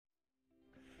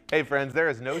Hey friends, there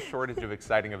is no shortage of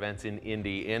exciting events in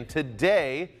Indy, and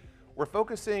today we're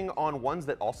focusing on ones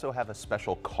that also have a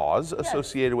special cause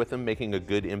associated with them, making a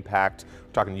good impact.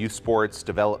 We're talking youth sports,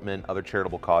 development, other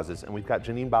charitable causes, and we've got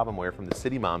Janine Bobenware from the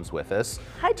TheCityMoms with us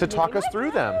to talk us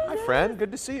through them. Hi friend,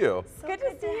 good to see you. So good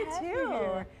to see you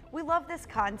too. We love this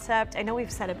concept. I know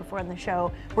we've said it before on the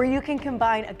show, where you can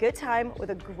combine a good time with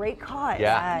a great cause.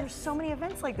 Yeah. There's so many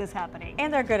events like this happening.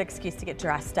 And they're a good excuse to get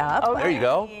dressed up. Oh, there you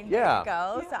go. There you Yeah.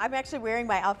 go. So I'm actually wearing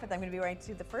my outfit that I'm going to be wearing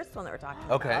to the first one that we're talking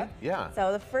about. Okay, yeah.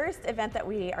 So the first event that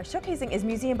we are showcasing is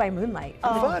Museum by Moonlight.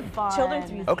 Oh, fun. Children's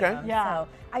Museum. Okay. Yeah. So,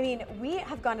 I mean, we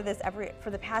have gone to this for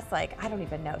the past, I don't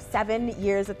even know, 7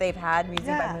 years that they've had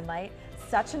Museum by Moonlight.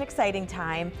 Such an exciting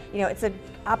time. You know, it's an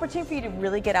opportunity for you to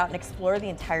really get out and explore the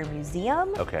entire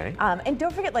museum. Okay. And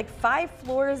don't forget, 5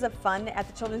 floors of fun at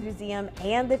the Children's Museum,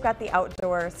 and they've got the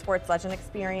outdoor sports legend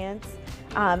experience.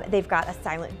 They've got a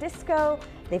silent disco.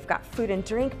 They've got food and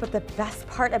drink, but the best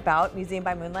part about Museum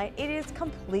by Moonlight, it is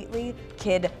completely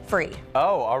kid-free.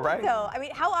 Oh, all right. So, I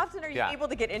mean, how often are you able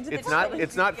to get into the Children's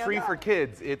It's not Museum? free for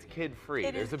kids, it's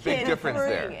kid-free. There's a big difference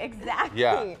there. Exactly.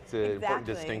 Yeah, it's an important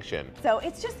distinction. So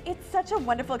it's such a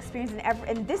wonderful experience,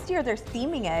 and this year they're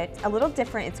theming it a little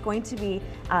different. It's going to be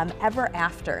Ever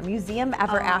After, Museum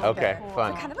Ever After. Okay,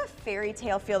 fun. So kind of a fairy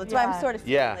tale feel. That's why I'm sort of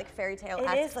feeling like fairy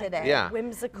tale-esque today. Yeah.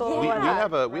 Whimsical. We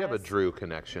have a Drew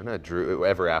connection, a Drew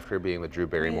Ever After being the Drew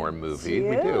Barrymore movie.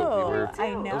 We do.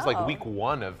 I know. It was like week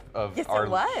 1 of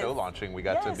our show launching. We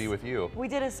got to be with you. We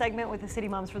did a segment with the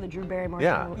CityMoms for the Drew Barrymore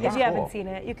show. If you haven't seen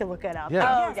it, you can look it up.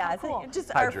 Yeah. Oh yeah, cool.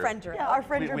 just Hi, our Drew. friend Drew. Yeah, our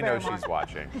friend Drew We know Barrymore. she's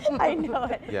watching. I know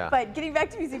it. Yeah. But getting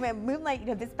back to Museum by Moonlight, you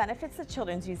know, this benefits the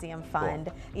Children's Museum Fund.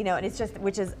 Cool. You know, and it's just,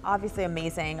 which is obviously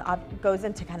amazing. Goes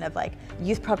into kind of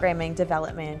youth programming,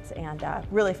 development, and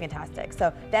really fantastic.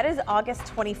 So that is August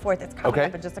 24th. It's coming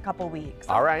up in just a couple weeks.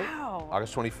 All right. Wow.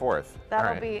 August 24th.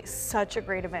 That'll be such a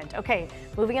great event. Okay,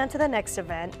 moving on to the next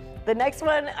event. The next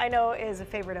one I know is a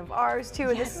favorite of ours too,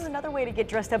 and this is another way to get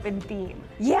dressed up in theme.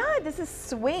 Yeah, this is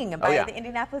Swing by the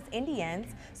Indianapolis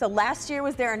Indians. So last year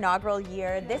was their inaugural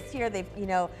year. This year they've,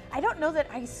 I don't know that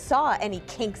I saw any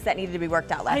kinks that needed to be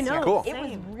worked out last year. Cool. It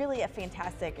was really a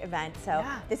fantastic event. So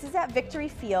this is at Victory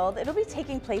Field. It'll be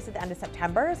taking place at the end of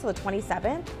September, so the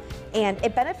 27th. And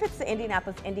it benefits the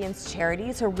Indianapolis Indians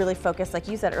charities who are really focused, like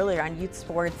you said earlier, on youth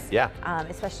sports,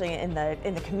 especially in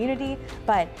the community.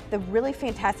 But the really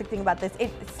fantastic thing about this, it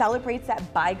celebrates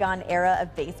that bygone era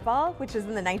of baseball, which was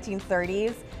in the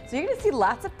 1930s. So you're going to see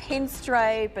lots of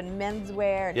pinstripe and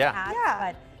menswear and hats.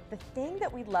 But the thing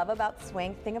that we love about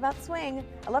Swing,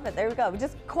 I love it. There we go. We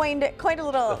just coined a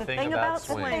little the thing about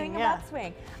Swing.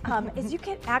 Is you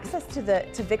get access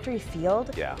to Victory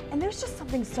Field. Yeah. And there's just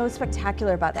something so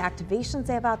spectacular about the activations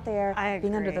they have out there.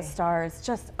 Being under the stars,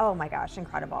 just oh my gosh,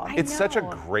 incredible. It's such a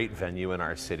great venue in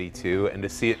our city too, and to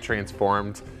see it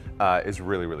transformed is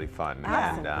really, really fun.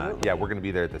 Absolutely. And we're going to be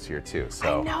there this year too.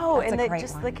 So I know, That's and a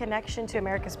just great the connection to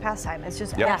America's pastime is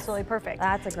just Yep. absolutely perfect.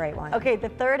 That's a great one. Okay, the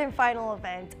third and final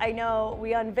event. I know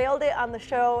we unveiled it on the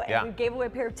show and we gave away a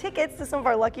pair of tickets to some of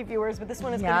our lucky viewers, but this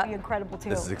one is going to be incredible too.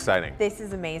 This is exciting. This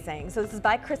is amazing. So this is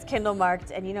by Chris Kindlemarkt,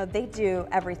 and they do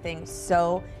everything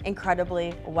so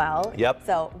incredibly well. Yep.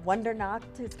 So Wundernacht,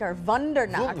 or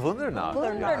Wundernacht.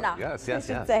 Wundernacht. Yes, I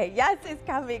should say. Yes, is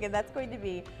coming, and that's going to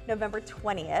be November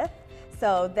 20th.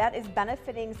 So that is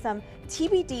benefiting some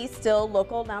TBD still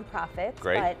local nonprofits,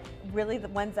 but really the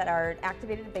ones that are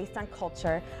activated based on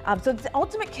culture. So it's the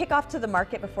ultimate kickoff to the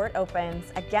market before it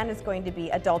opens. Again, it's going to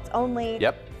be adults only.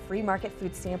 Yep. Free market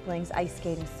food samplings, ice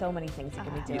skating, so many things you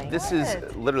can be doing. This is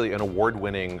literally an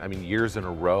award-winning, years in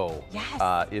a row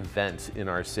event in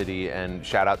our city, and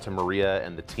shout out to Maria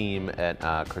and the team at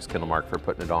Chris Kindlemarkt for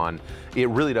putting it on. It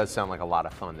really does sound like a lot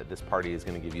of fun that this party is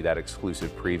going to give you that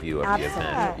exclusive preview of the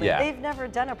event. Yeah. They've never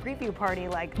done a preview party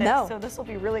like this, so this will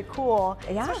be really cool,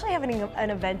 especially having an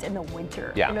event in the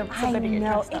winter. I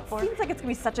know. It seems like it's going to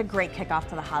be such a great kickoff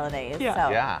to the holidays.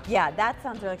 Yeah. So, that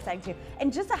sounds really exciting too.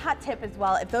 And just a hot tip as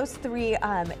well, if those three,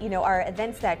 are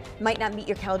events that might not meet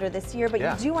your calendar this year, but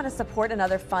you do want to support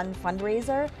another fun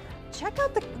fundraiser, check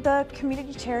out the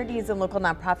community charities and local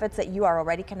nonprofits that you are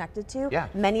already connected to.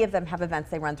 Many of them have events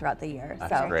they run throughout the year.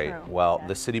 That's great. Well,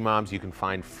 the TheCityMoms, you can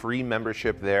find free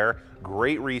membership there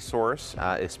Great resource,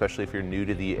 especially if you're new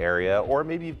to the area, or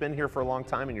maybe you've been here for a long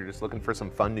time and you're just looking for some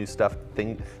fun new stuff,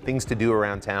 things to do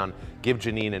around town. Give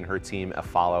Janine and her team a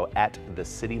follow at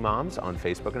TheCityMoms on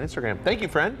Facebook and Instagram. Thank you,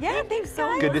 friend. Yeah, thanks so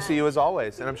much. Good to see you as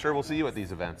always, and I'm sure we'll see you at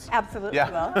these events. Absolutely. Yeah.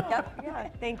 Will. Yep. Yeah,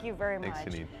 thank you very much.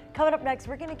 Thanks, Janine. Coming up next,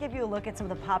 we're going to give you a look at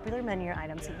some of the popular menu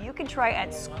items that you can try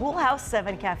at Schoolhouse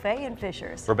 7 Cafe in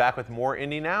Fishers. We're back with more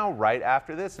Indy Now right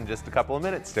after this in just a couple of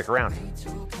minutes. Stick around.